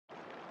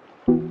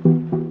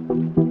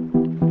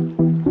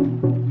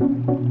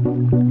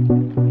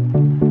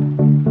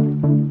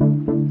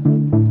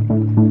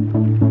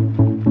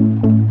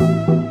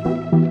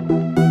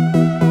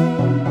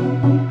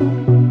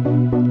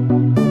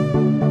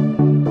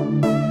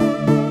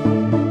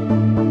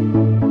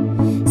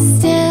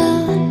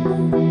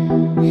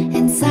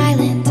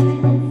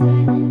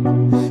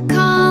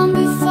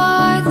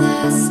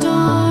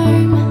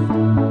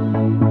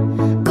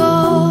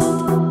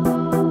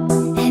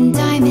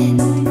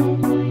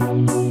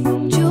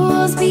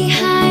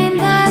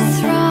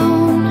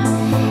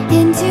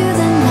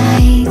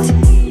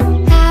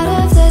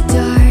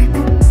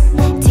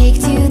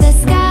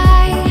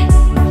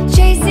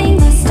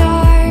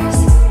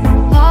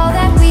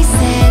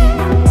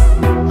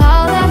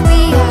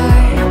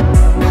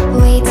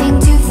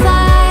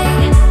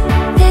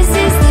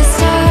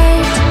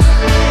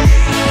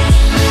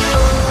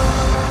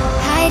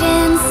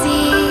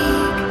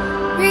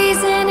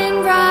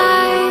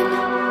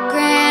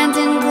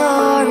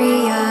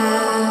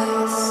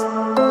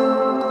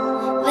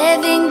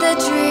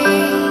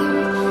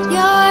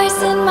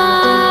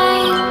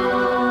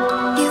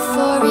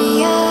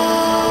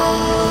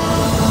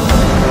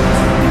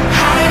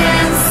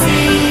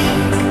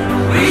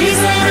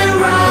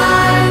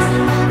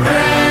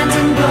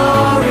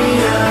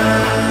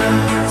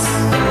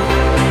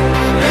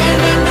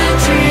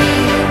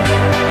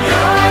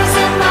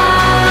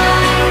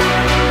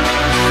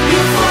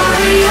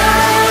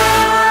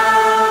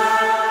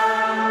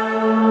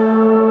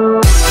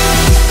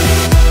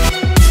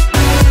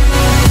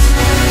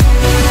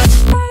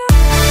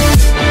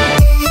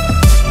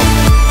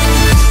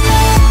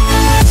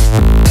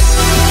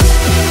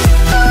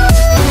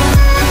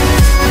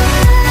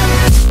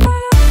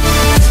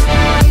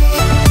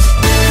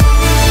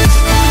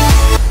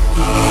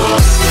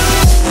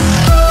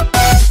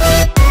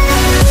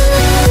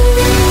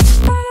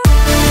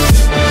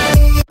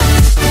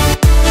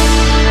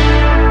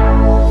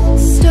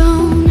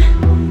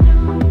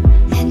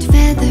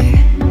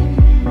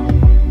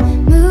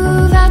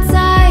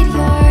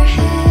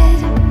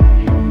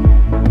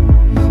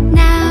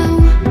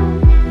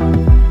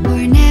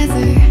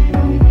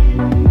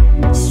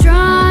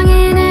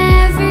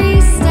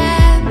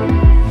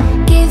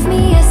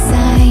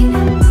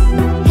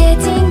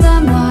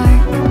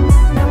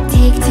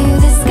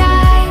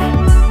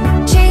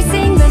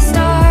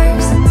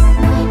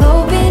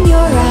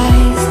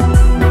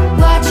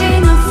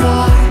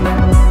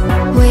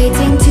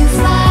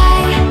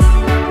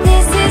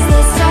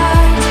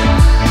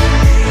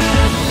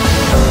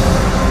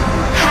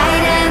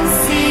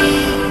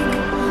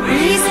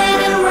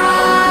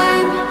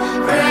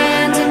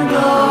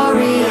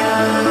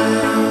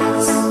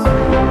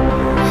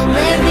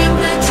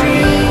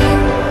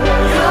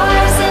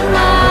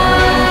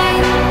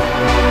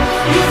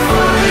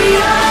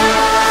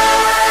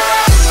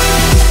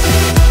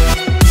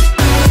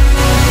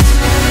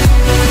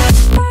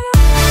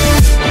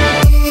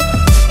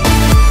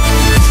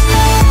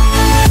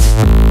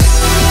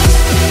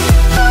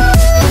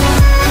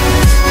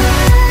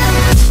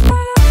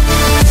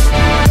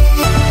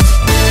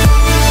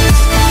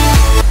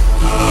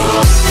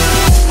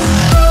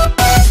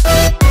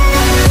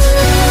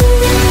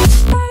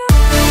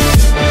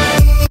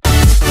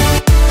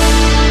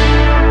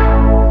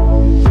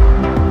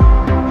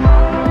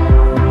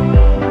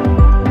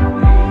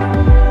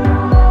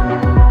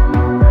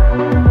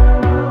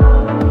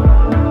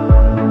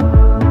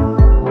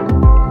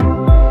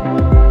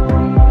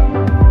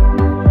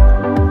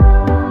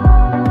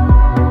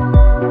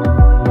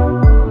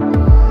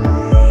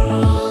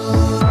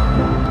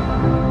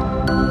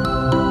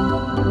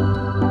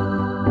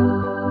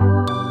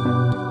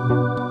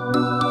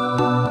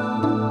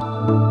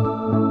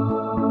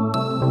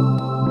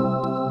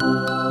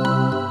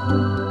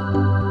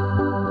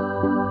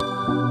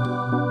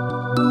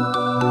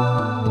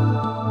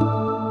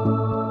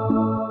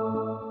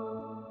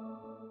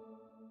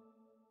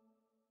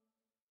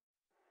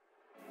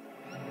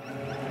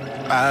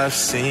I've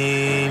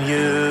seen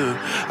you.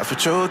 I've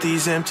patrolled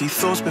these empty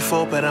thoughts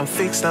before, but I'm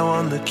fixed now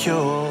on the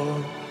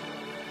cure.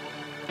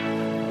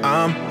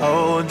 I'm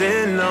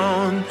holding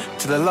on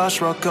to the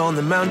last rock on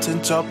the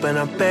mountaintop, and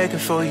I'm begging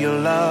for your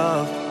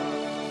love.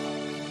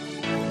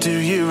 Do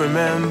you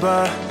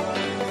remember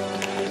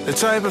the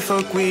type of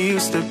folk we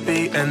used to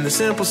be, and the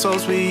simple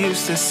souls we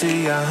used to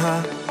see?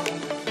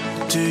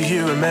 Do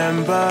you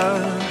remember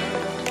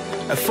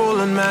a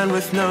fallen man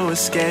with no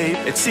escape?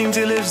 It seems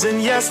he lives in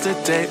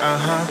yesterday.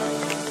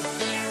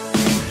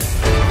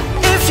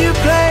 If you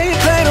play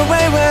it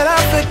away, well, I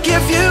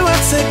forgive you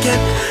once again.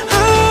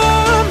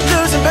 I'm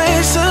losing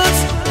patience,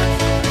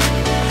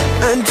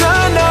 and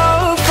I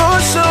know for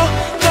sure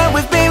that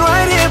we've been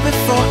right here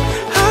before.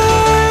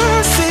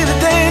 I see the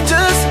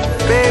dangers,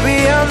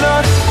 baby, I'm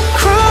not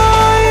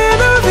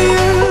crying over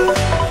you.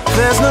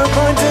 There's no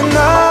point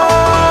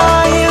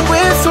denying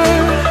we're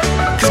through,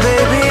 'cause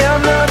baby,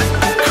 I'm not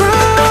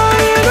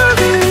crying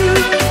over you.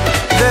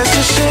 There's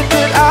just shit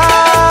that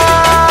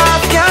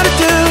I've gotta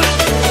do,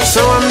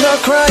 so I'm not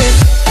crying.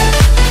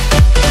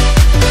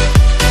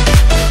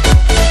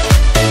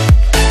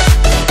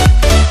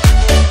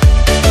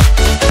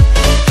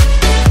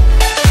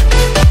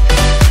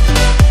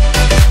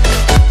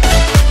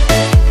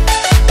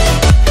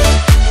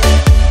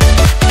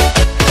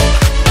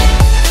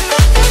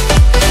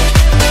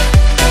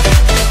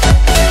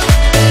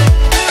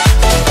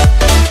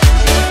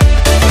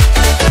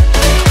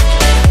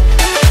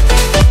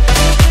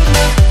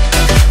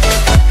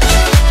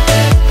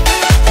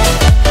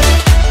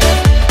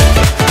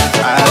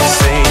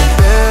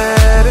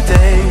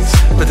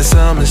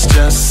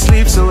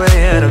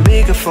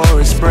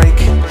 forest break.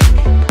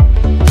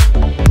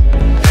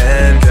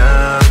 And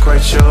I'm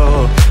quite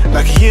sure,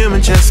 like a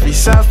human chess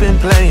piece I've been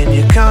playing,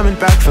 you're coming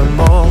back for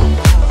more.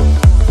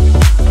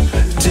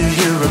 Do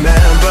you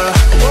remember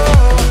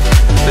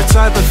the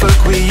type of folk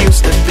we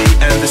used to be,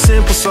 and the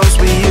simple souls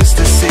we used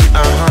to see?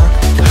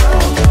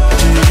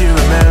 Do you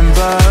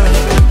remember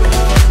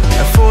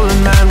a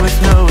fallen man with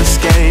no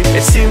escape?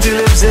 It seems he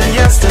lives in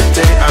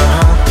yesterday.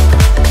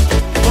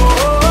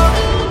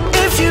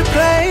 If you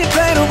play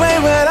the way,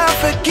 well, I'll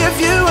forgive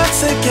you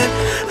once again.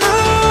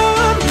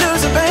 I'm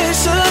losing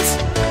patience,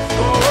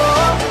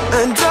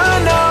 and I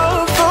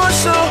know for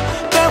sure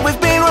that we've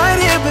been right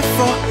here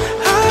before.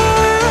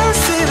 I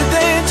see the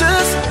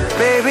dangers,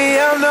 baby,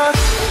 I'm not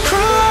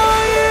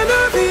crying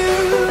over you.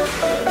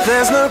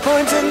 There's no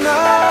point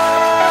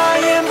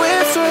denying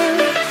we're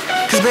through,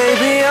 'cause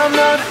baby, I'm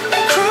not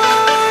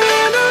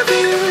crying over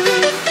you.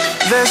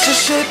 There's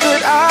just shit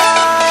that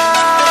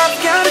I've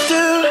gotta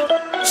do,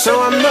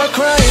 so I'm not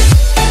crying.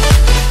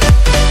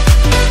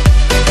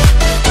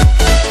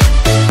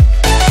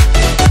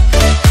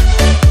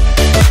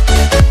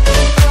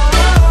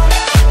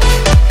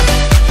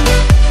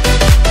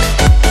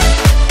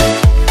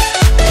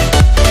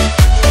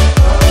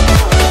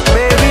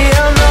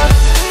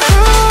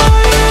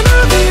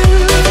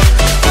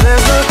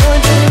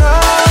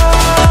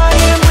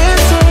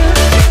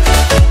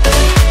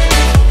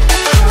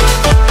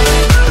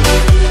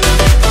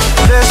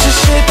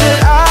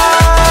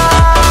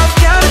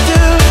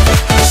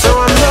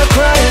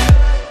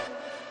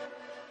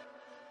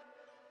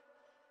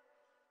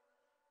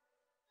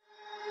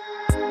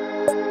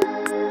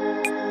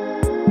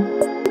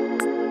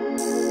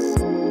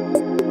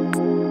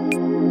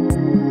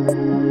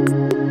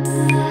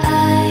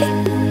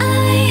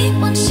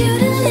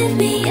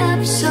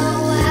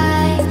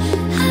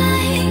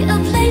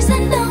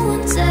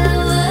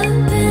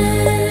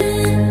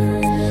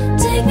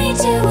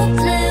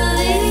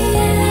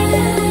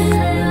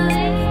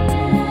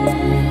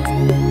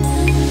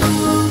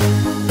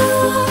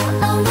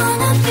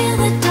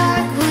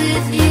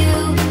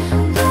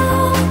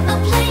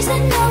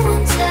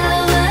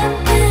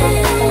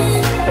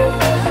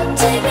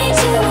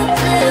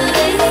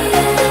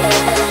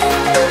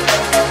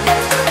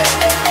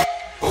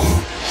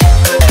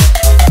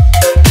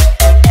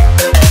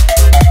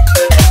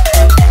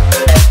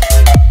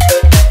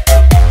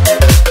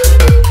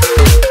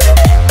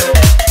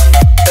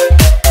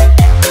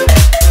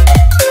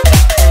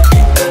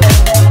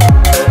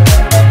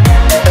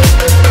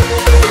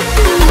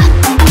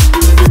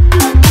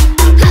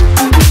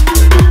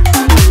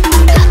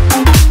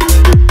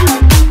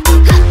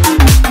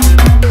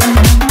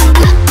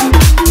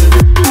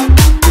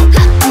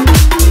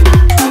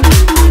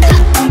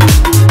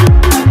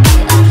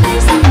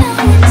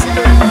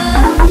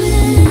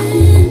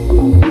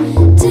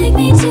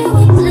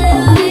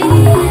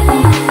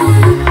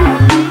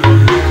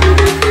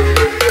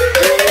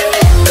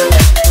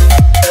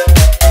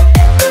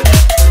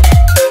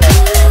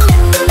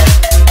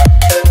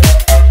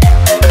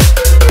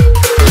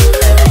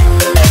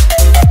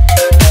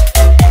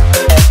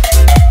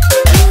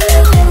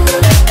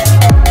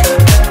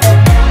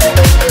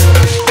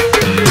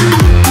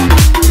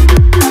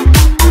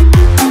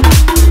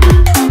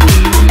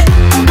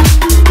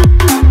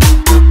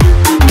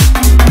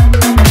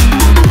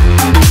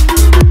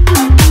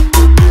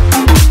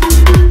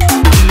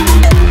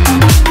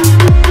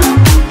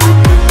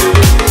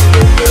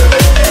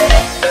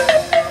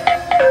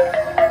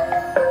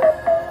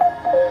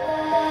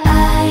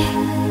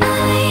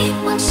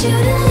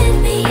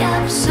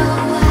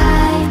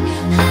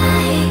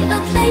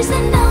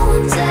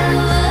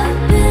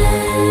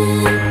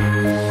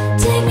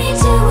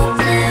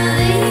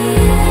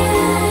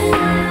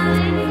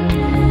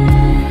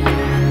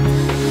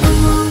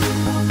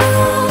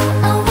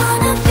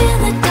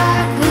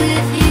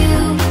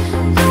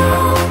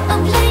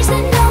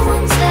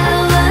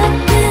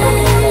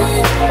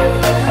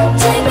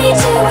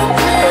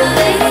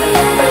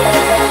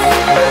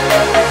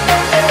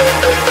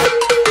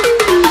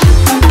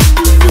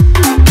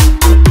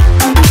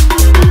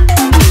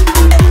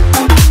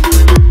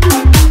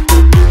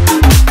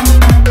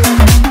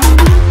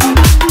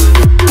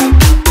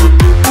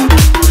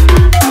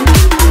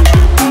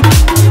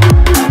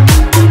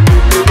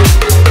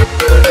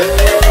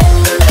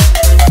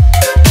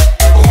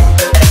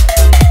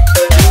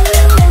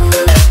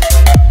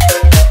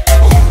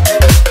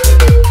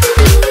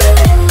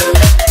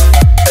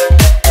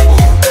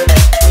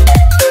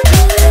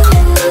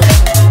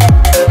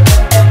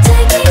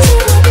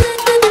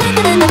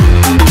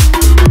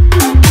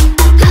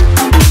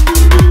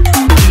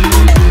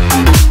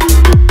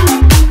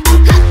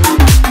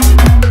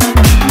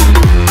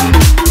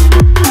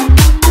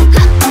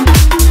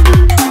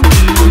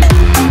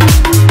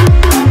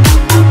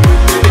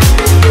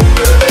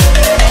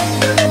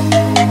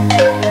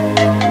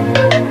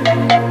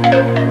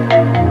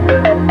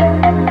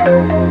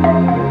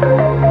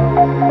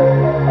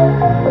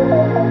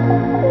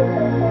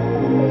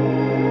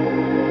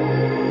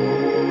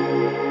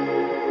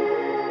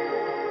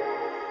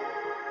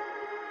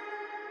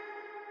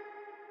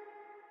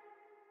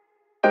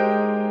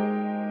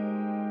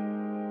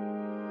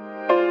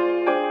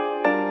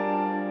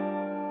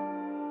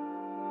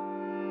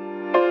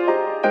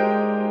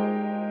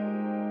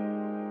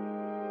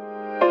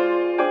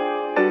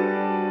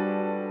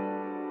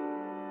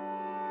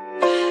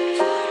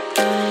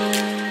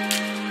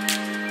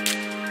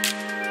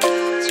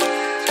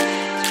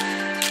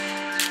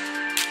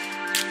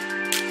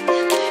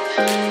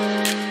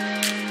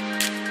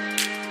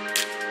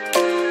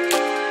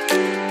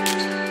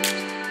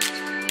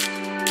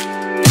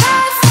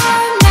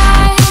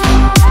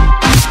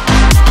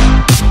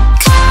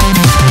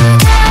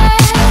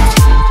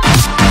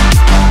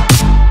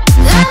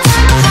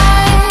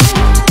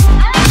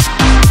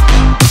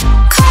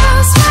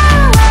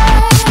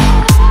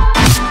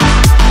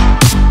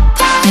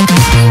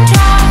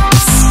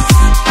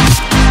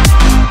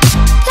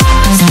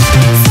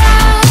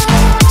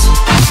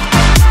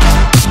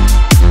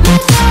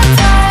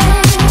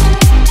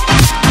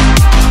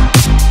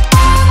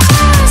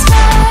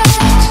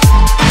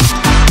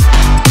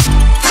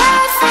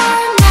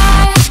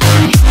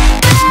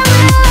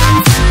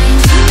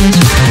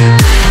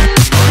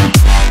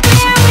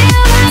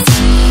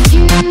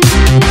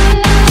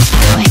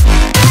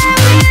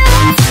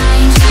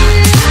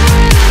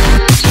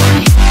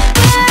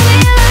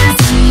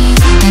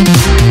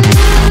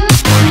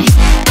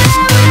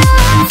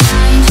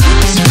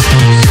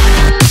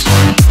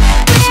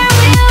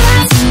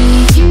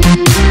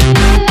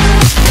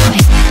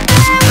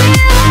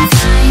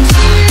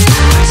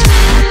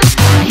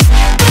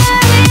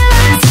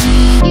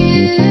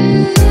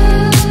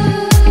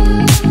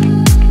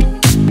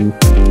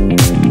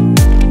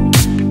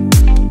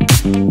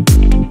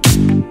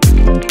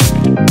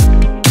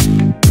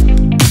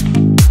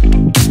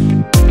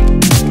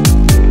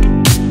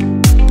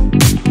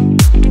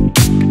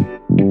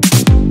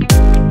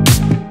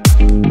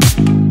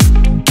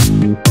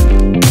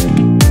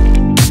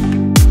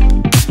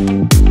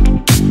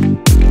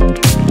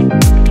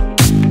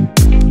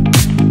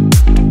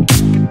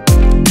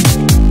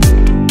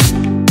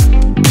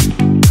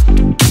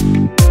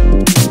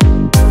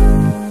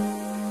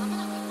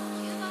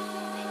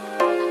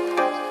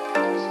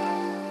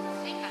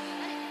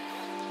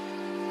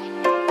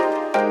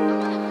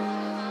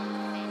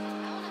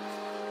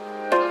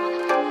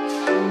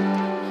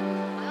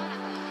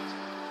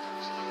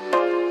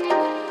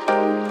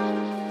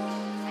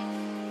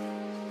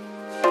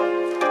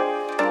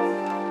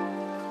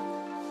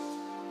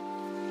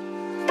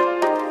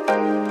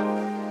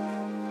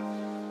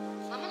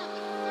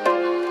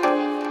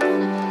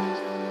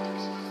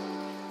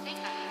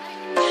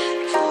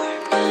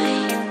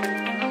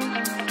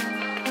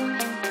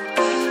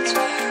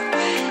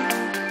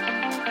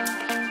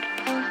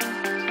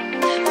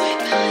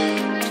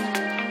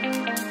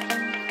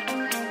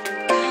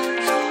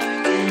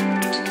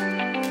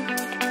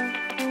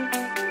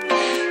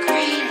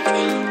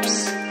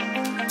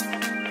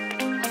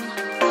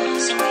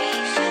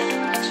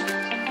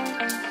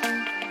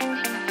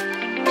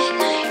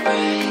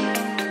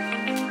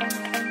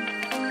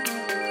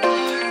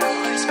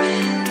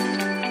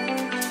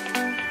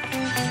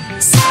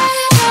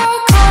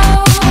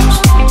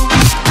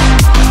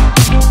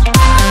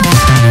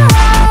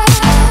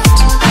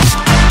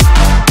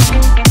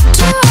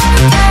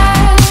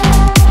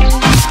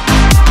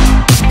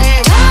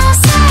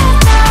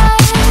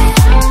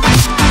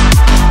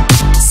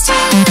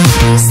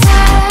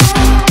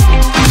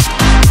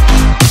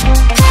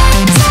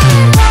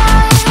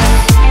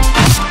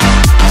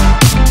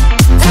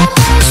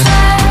 The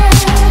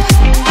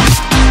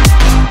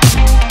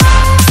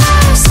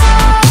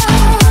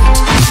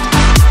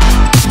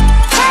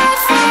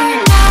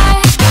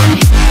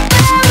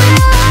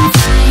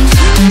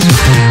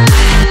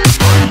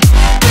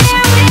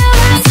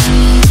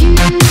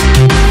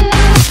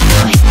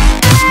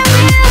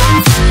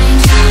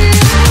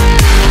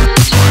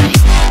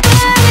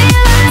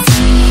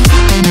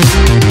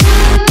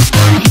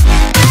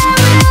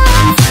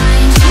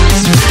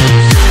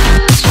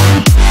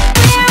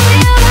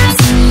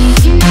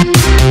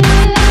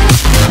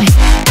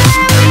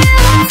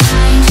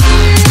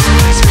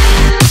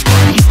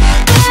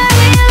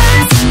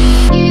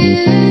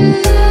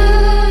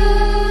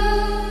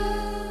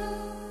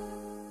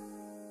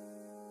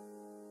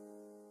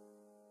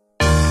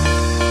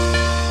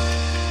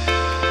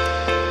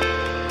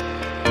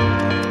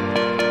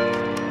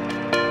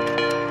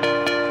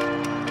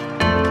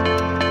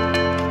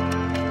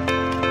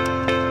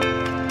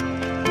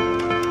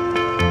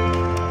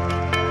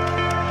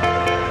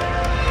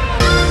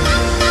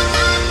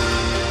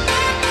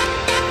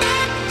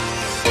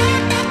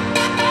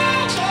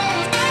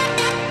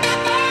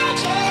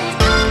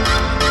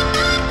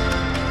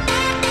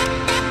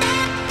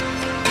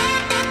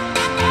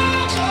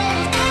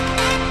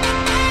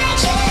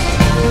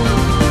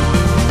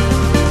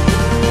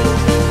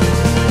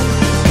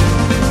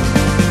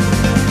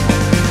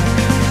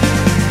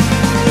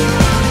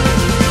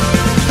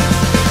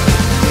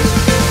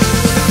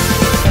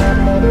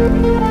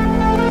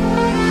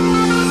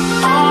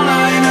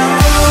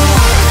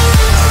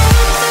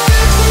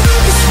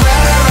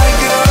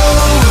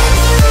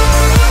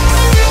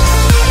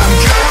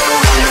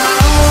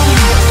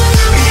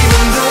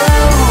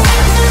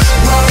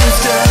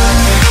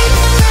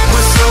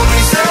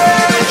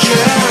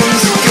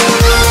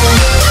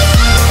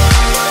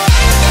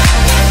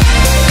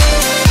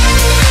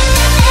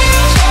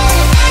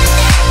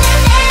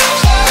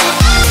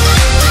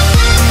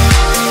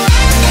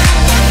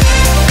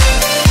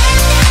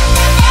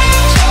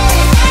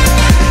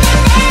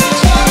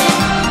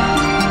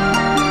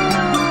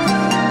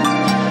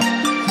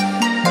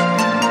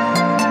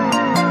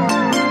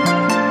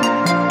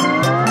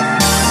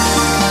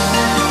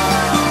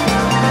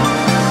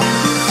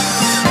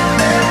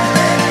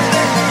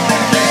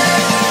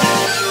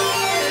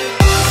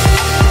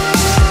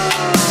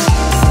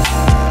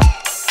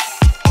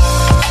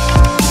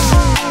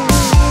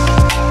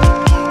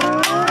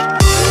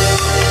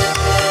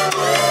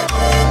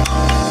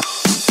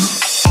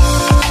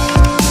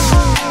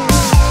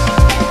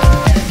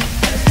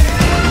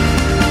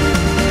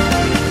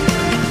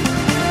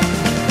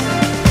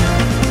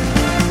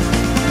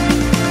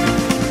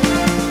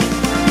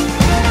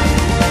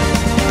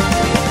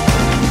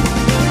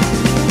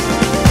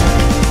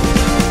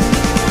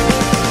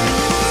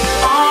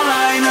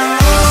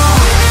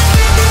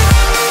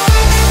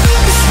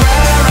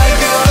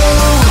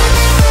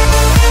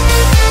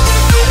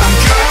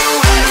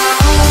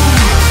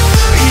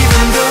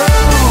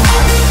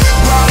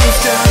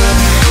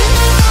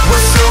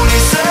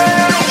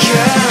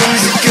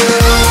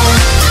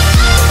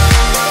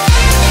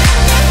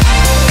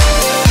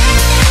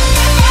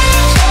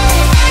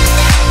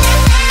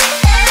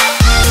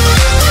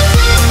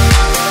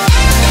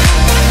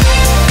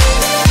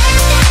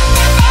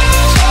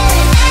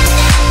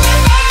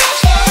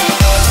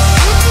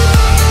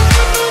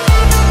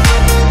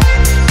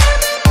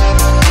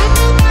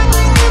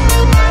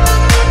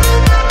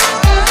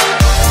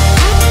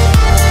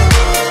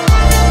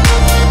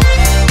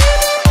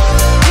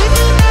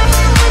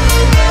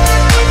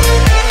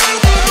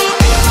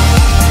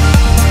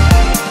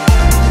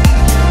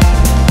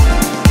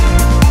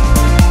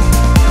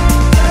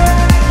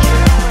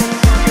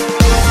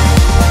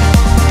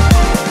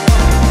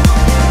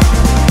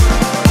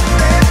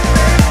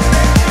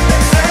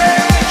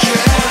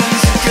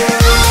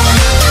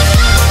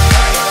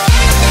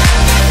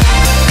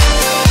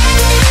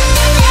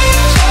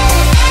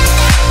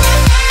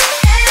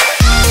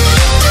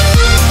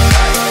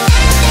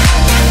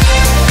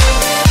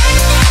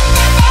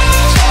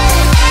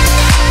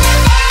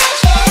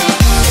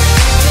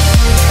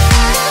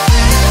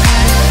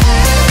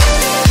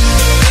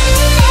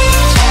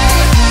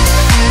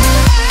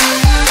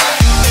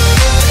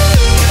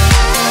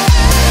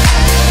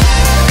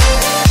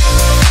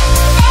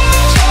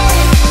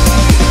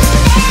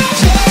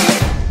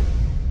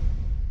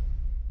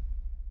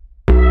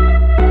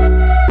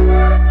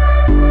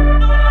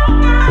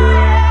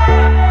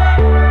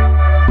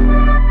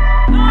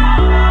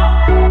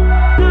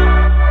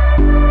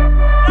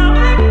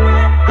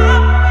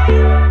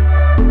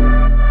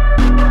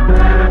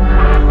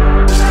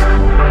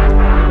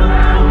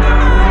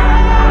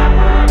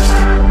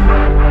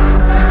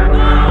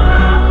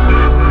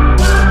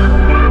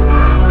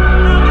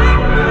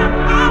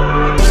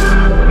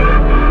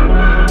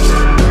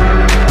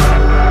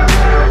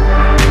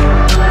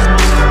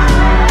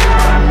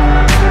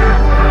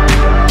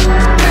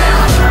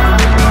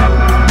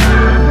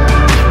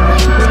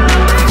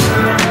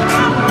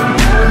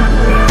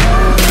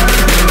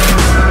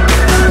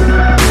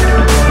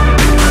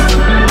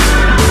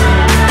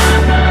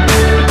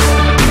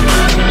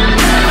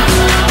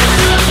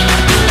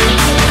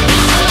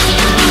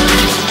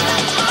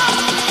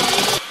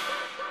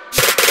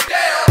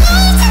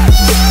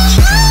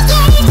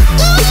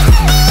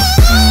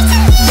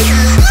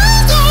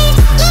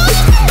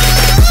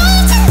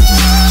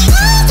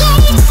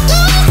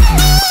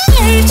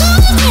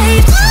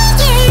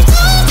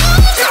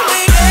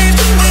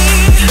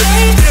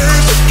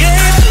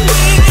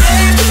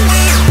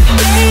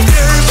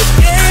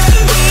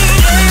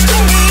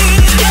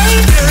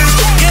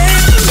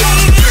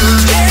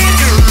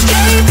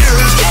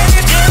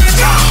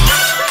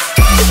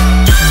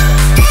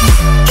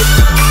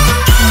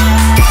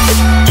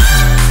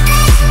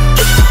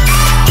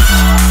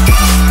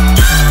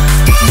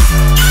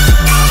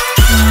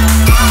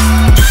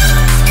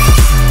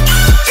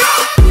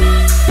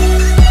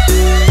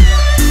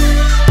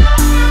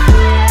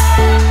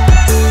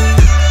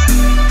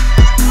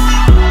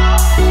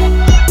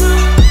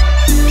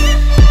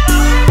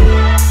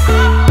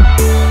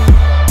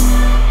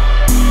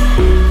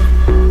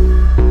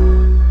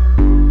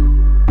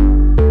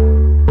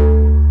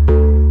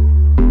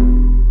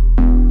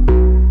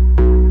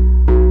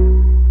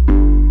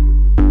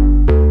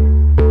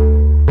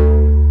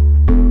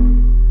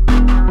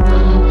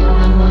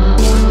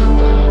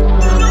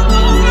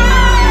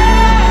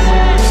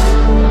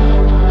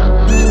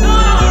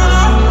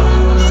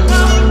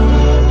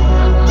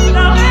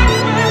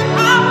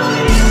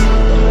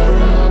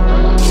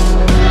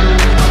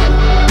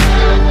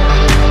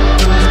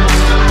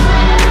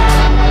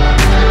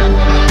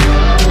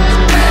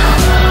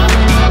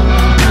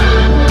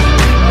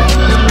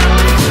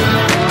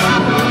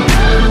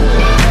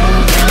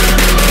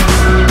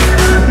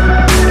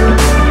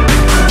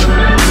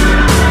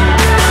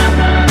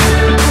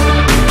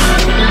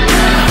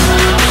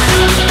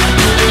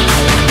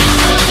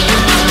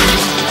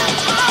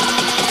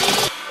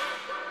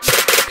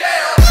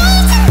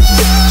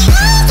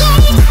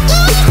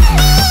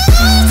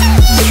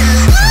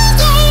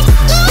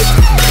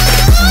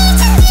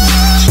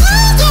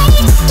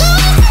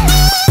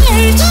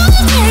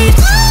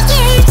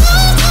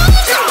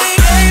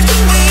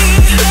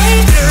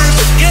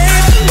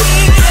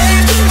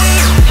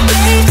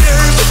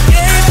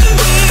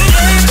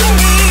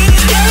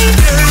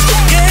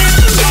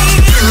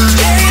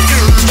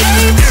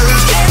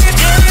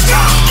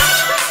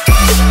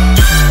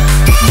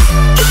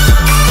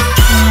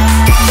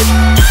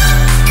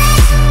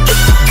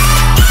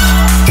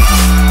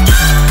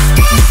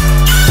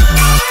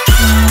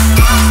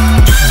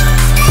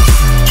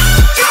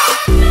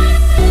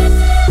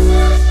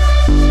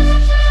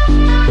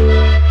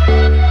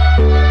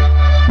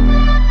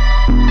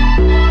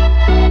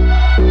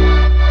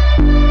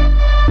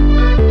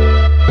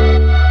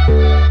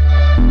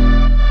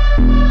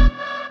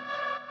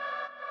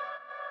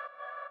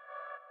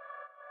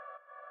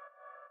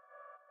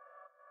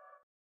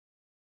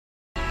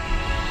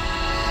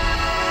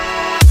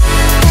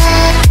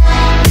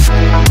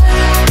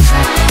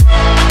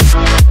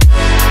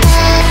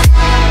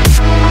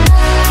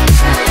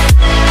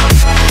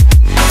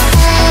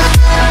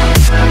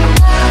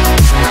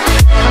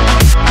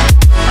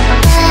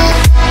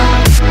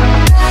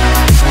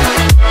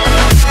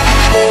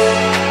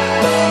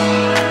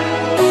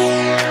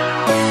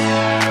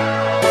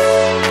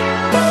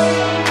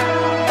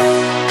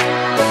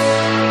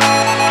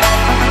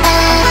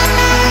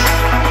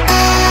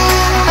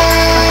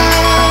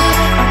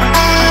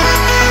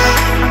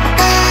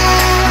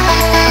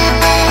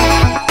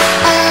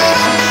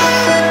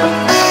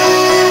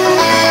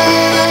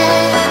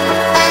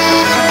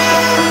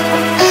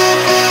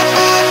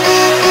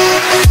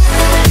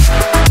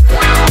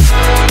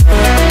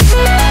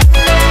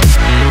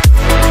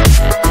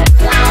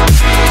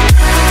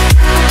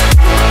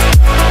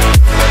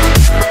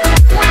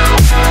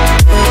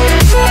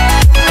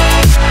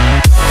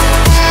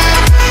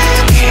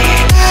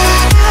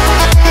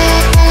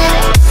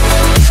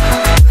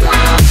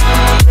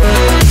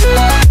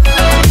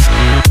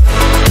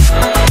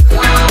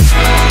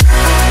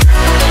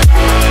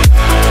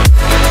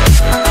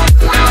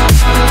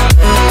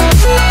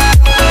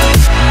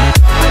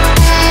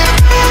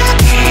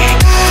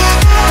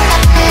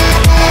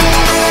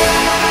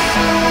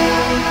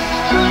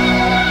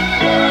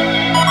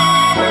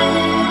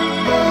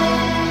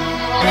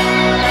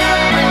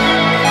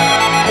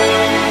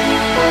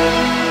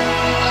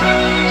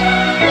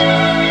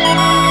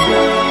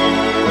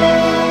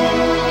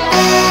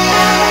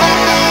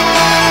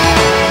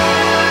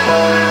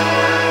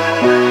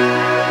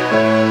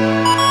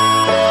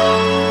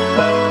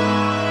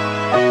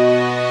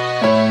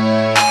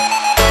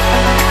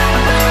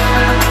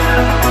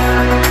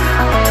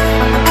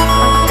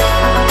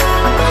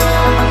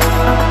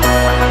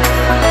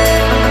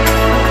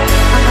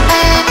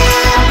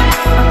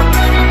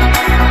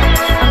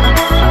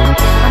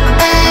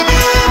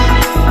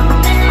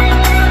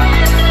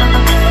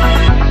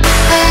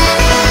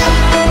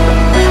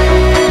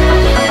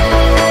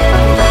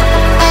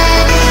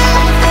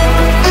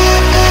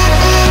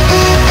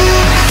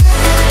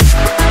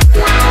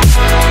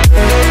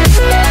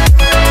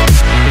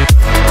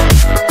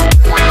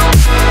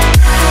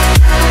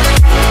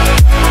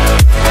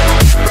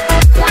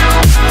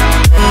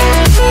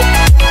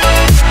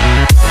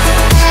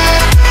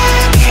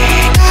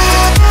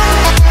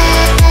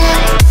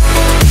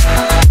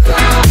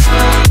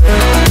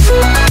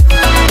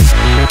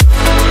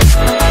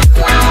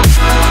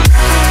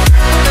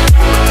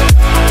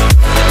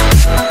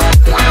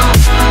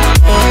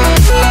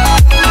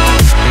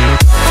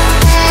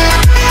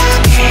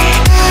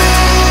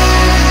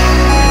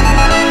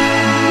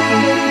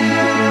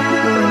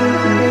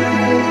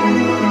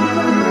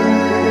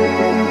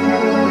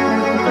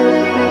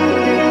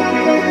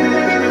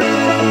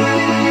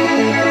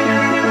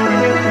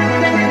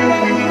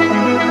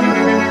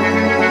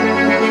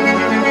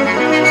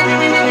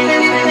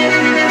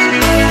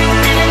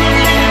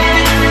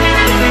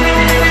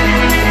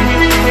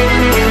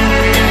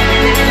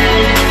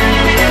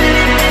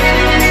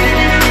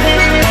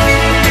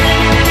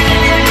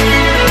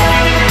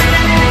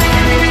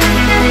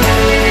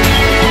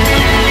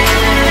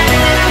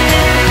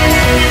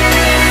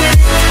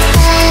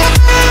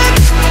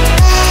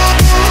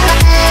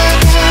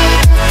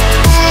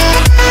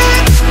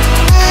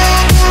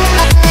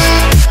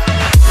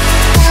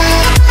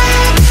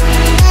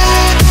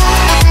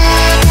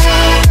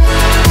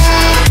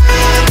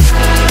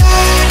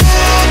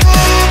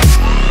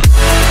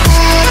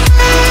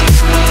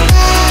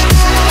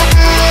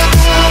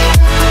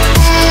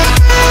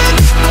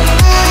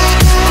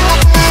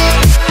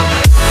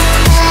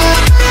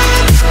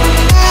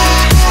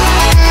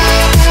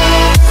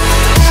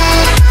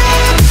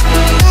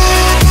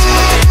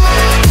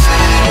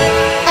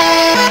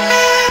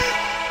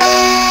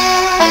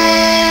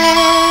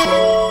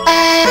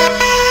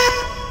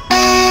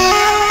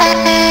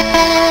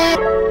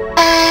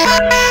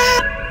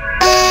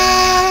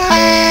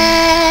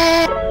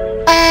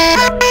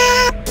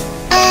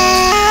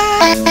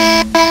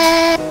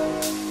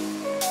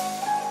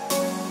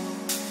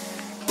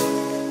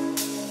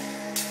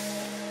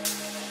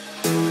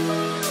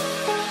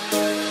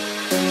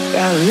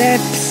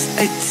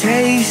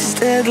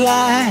tasted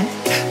like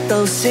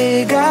those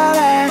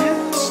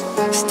cigarettes.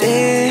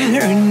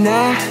 Staring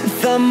at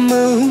the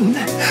moon,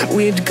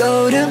 we'd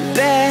go to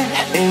bed.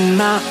 In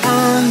my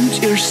arms,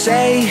 you're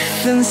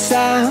safe and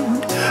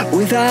sound,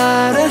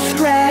 without a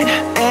threat.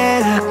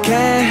 And I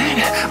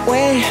can't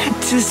wait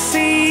to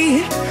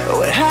see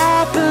what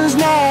happens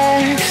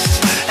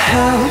next.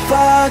 How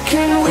far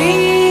can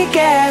we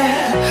get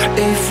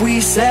if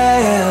we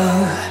sail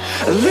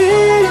a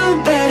little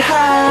bit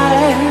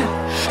high,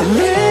 a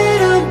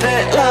little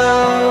bit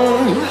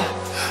low?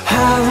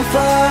 How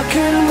far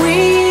can we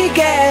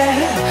get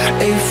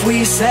if we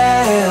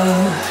sail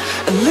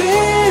a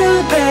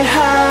little bit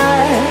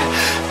high,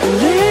 a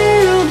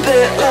little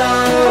bit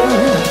low?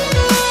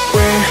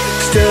 We're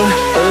still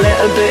a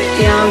little bit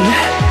young,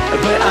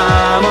 but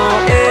I'm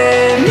all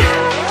in.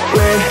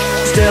 We're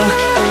still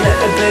a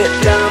little bit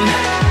dumb,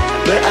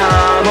 but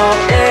I'm all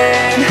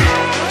in.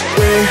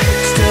 We're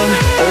still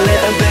a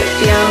little bit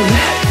young,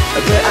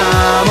 but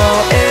I'm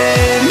all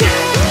in.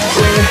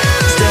 We're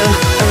still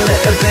a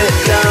little bit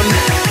dumb,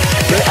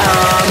 but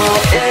I'm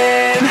all in.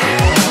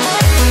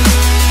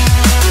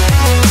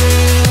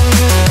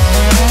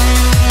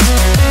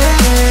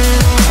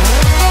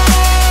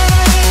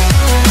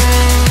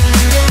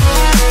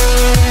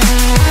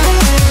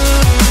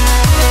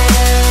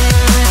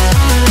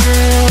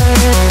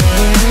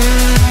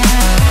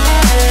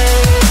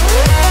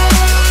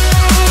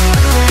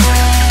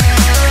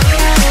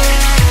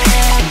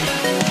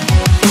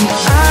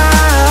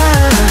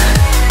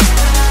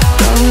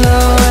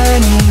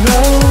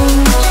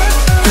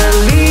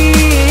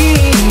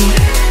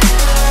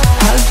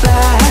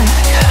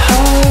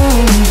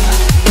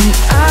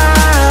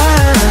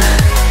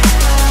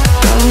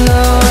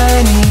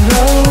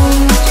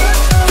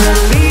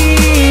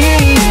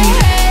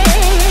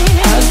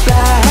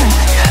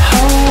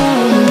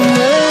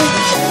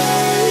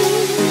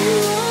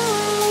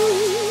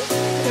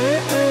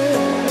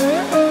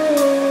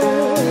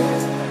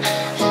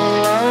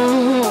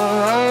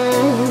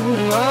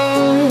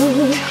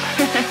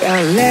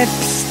 Our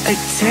lips, they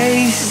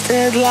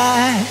tasted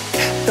like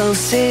those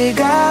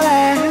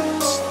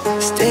cigarettes.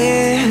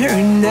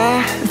 Staring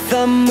at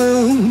the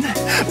moon,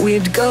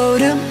 we'd go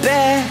to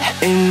bed.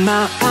 In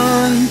my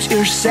arms,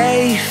 you're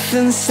safe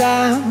and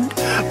sound,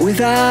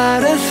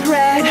 without a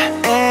threat.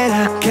 And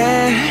I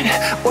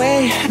can't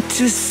wait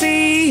to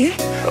see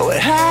what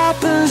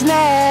happens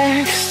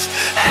next.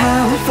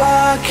 How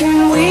far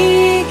can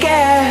we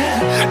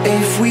get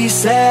if we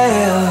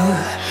sail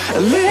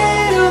a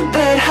little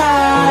bit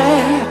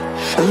high,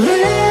 a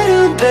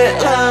little bit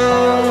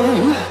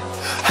low?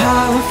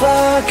 How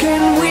far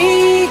can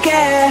we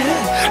get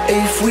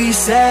if we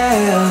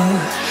sail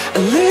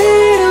a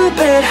little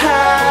bit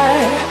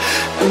high,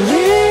 a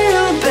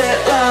little bit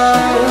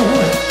low?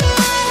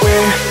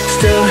 We're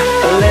still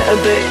a little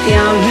bit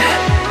young,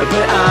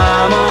 but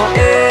I'm all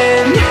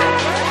in.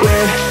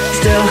 We're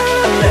still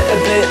a little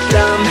bit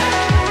dumb,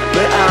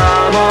 but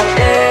I'm all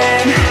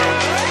in.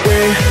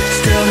 We're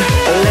still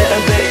a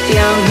little bit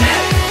young,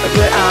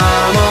 but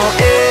I'm all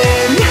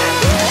in.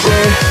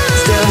 We're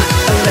still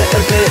a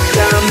little bit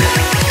dumb,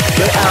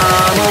 but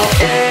I'm all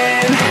in.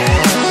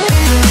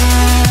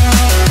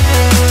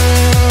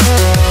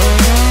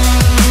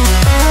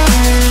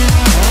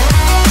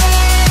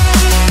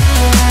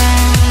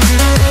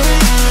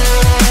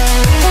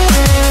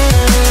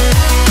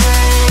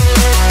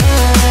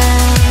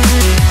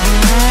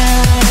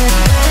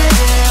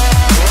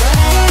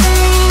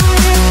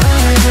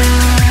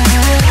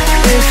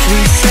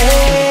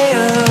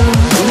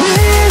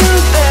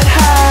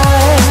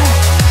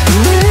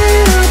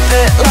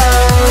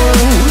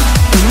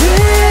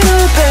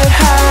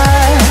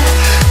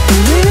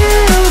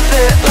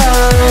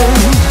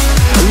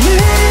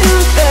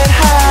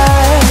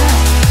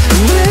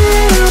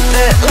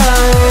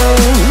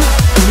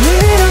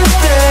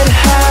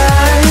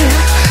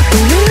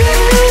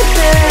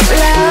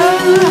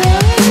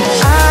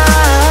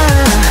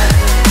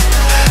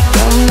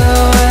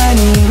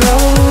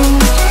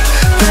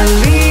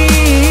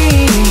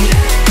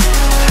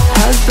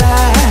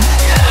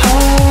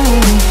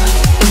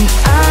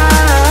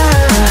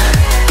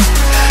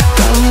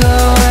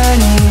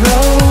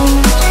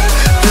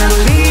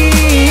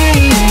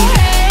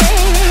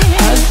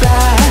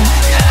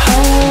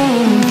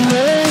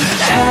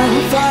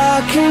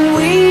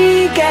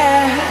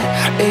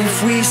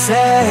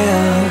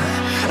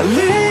 A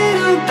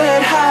little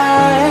bit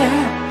high,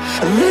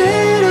 a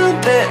little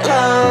bit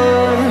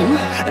low.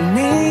 I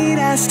need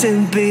us to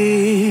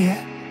be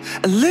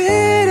a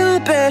little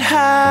bit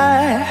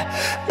high,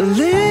 a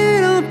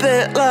little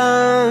bit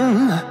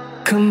low,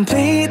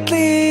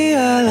 completely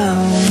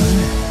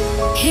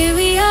alone. Here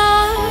we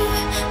are,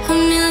 a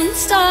million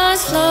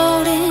stars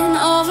floating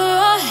over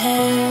our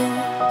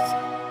heads,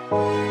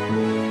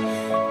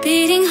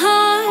 beating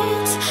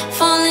hearts,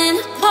 falling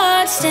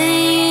apart,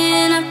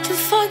 staying up to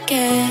forget.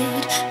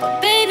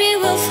 But baby,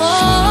 we'll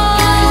fall.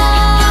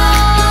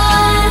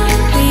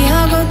 We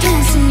all go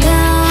dancing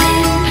down,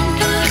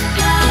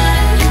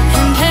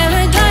 and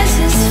paradise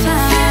is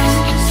found.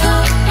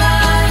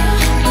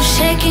 We're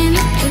shaking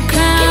the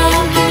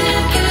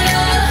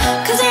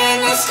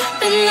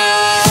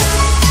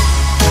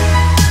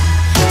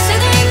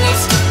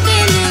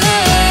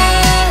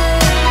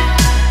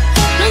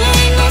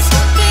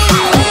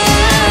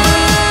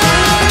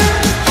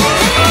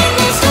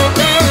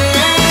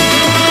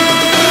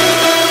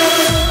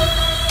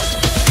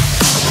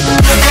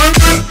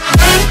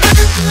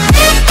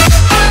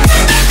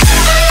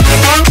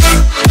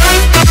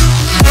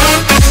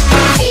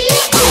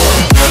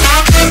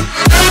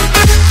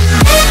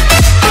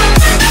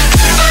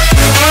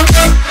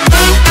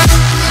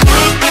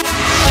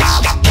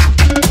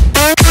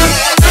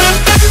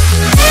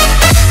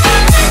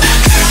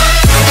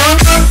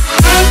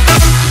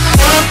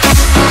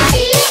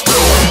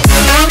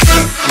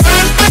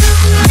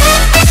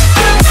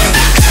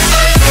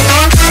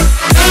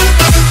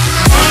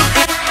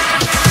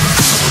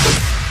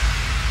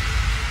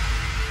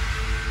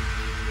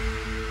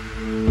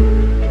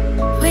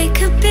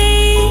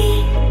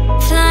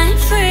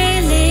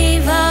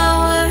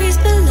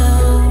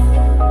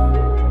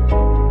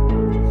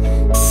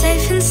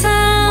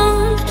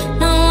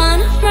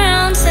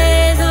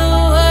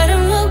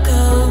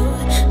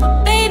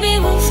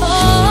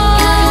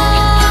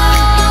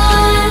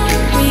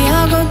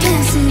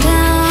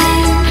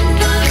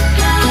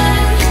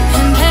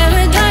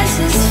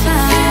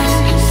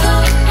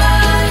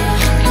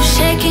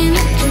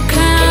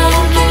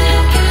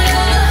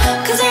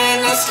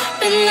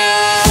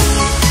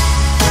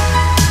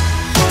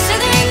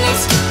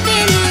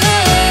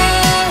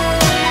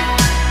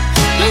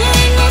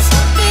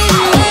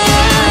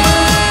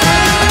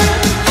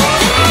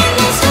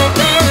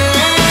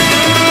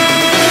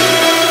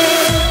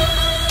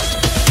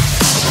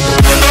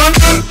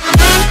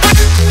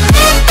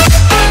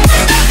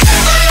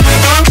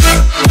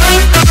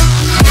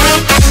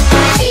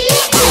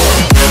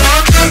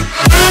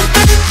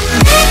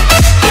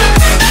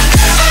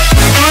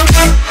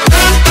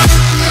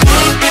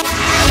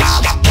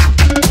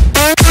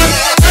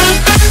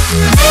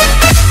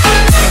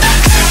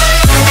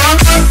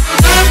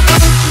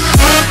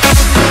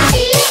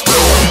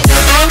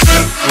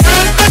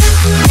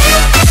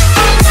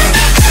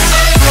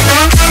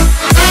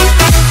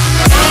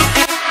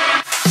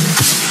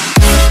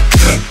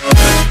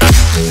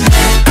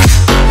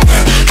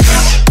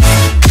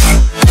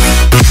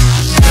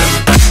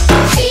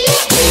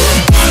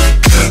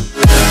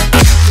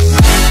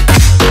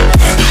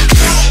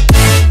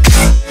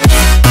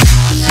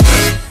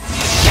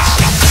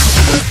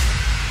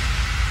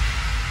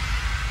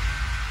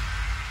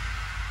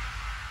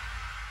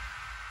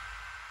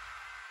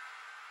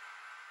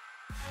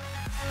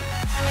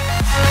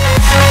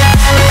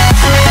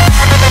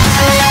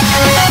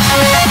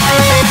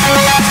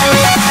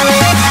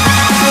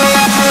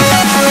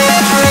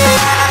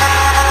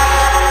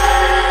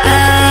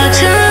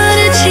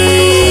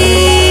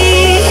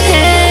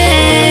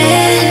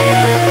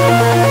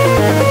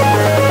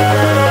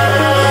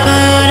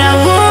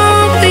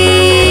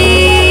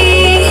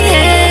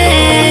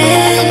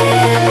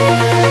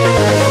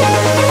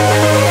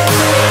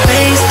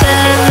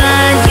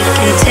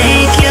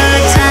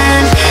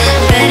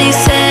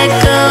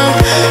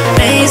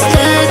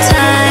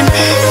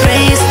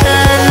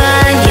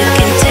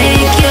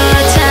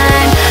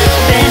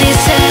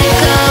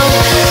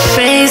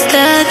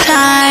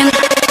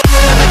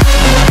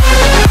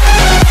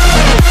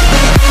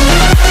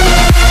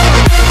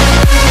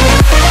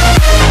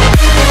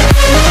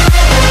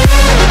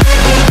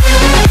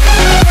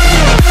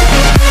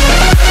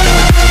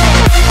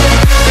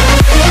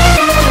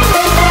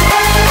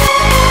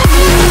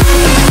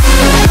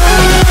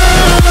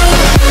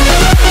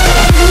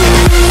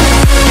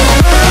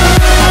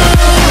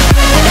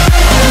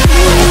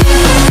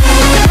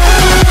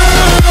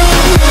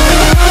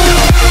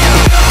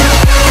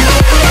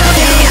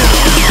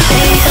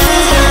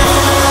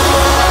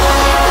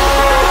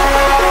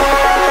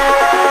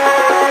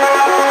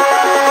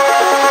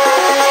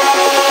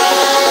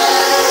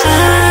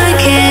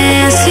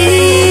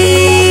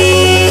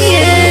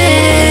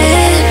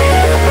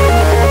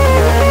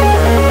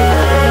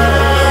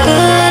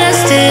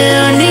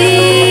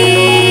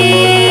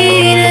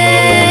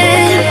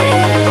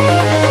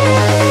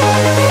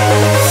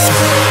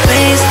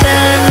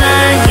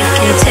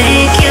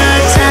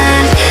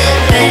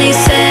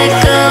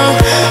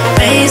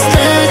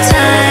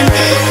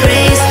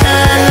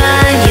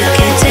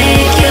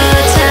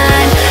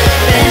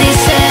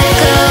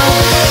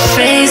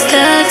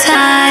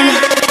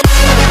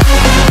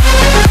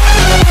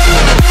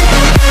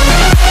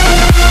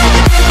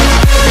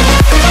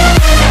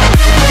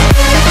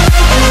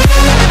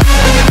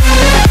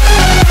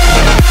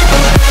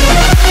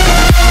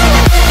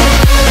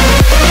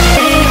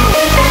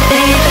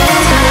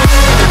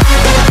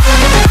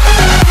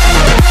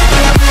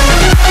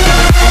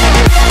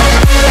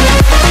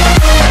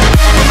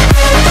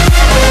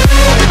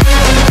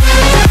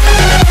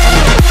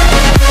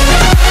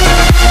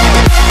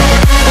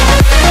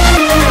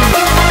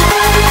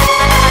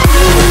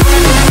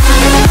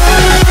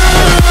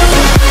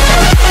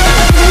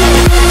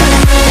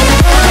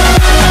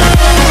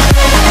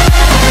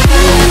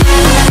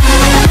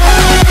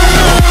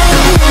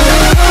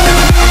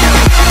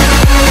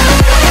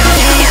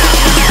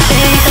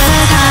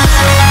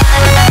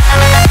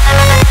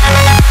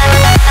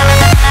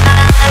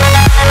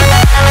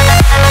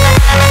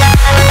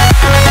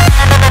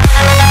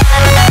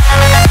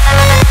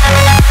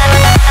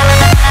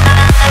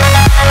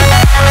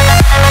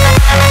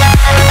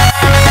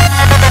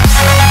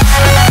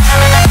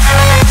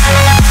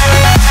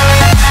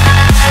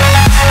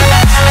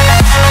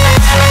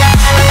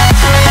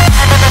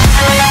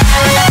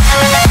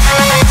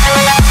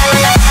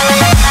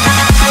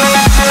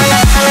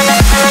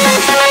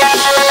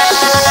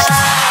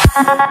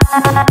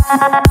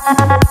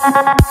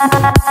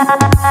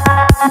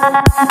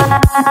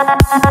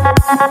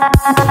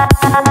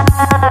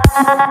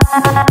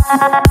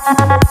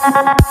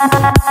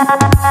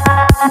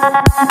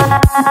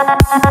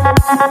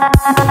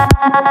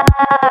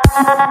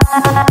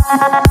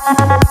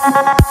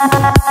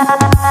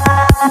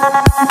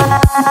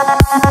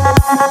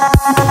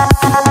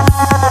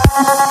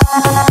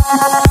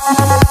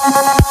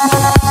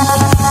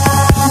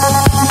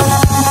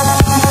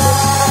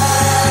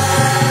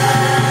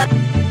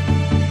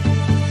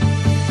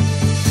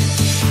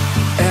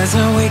As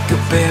I wake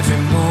up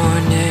every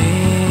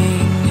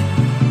morning,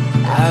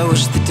 I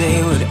wish the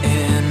day would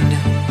end,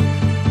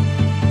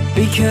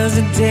 because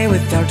a day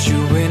without you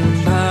in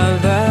my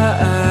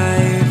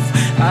life,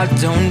 I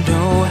don't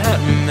know how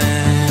to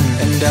mend.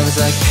 And I was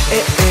like,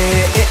 eh,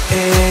 eh, eh,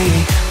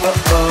 eh, oh,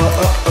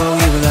 oh, oh, oh.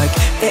 You were like,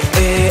 eh,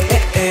 eh,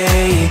 eh,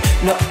 eh,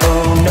 no,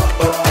 oh, no,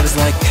 oh. I was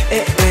like,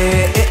 eh,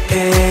 eh, eh,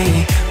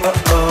 eh, oh,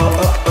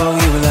 oh, oh, oh.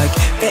 You were like,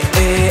 eh,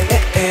 eh,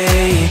 eh,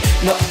 eh,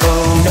 no,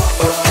 oh, no,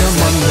 oh. Come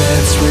on,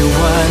 let's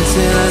rewind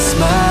till I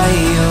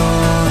smile.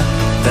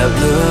 That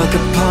look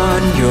upon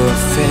your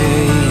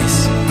face.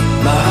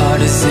 My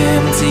heart is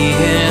empty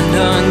and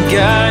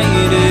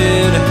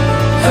unguided,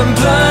 a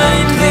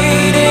blind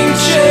leading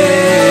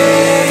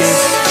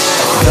chase.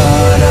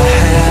 Thought I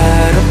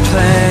had a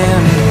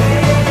plan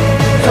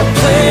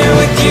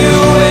with you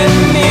and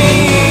me.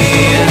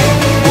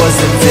 Was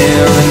the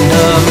villain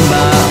of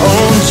my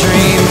own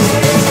dream,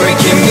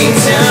 breaking me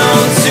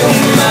down to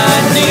my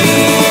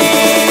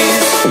knees.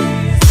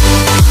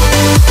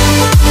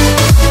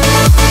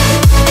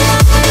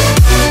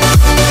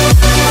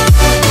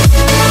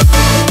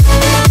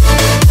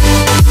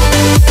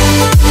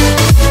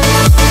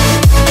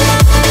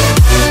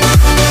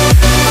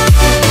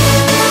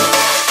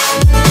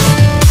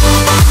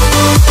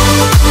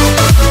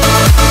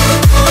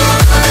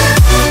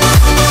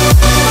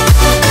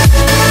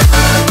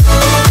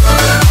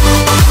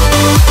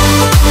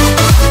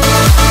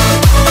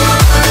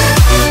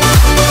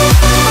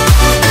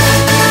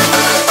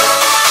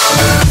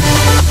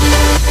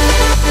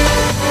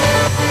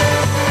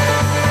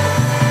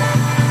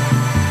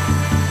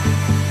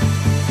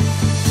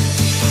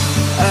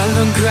 I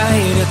look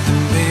right at the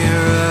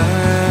mirror,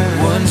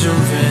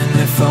 wondering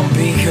if I'll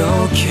be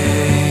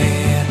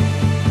okay.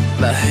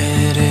 My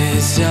head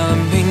is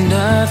telling me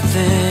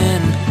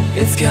nothing,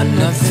 it's got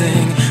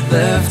nothing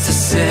left to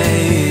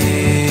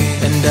say.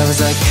 And I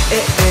was like,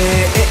 eh,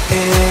 eh, eh,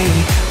 eh,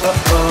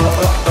 oh,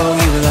 oh, oh, oh.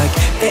 You were like,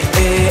 eh,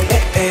 eh,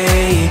 eh,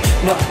 eh,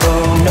 no,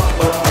 oh, no,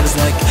 oh. I was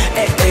like,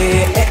 eh,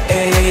 eh, eh,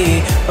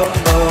 eh, oh,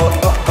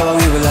 oh, oh, oh.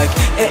 You were like,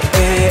 eh,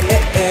 eh,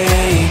 eh,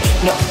 eh,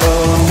 no,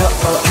 oh, no,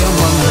 oh. Come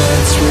on,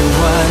 let's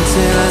rewind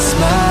till I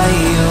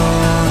smile.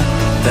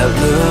 That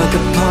look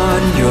upon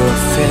your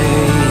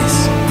face.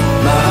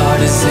 My heart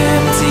is in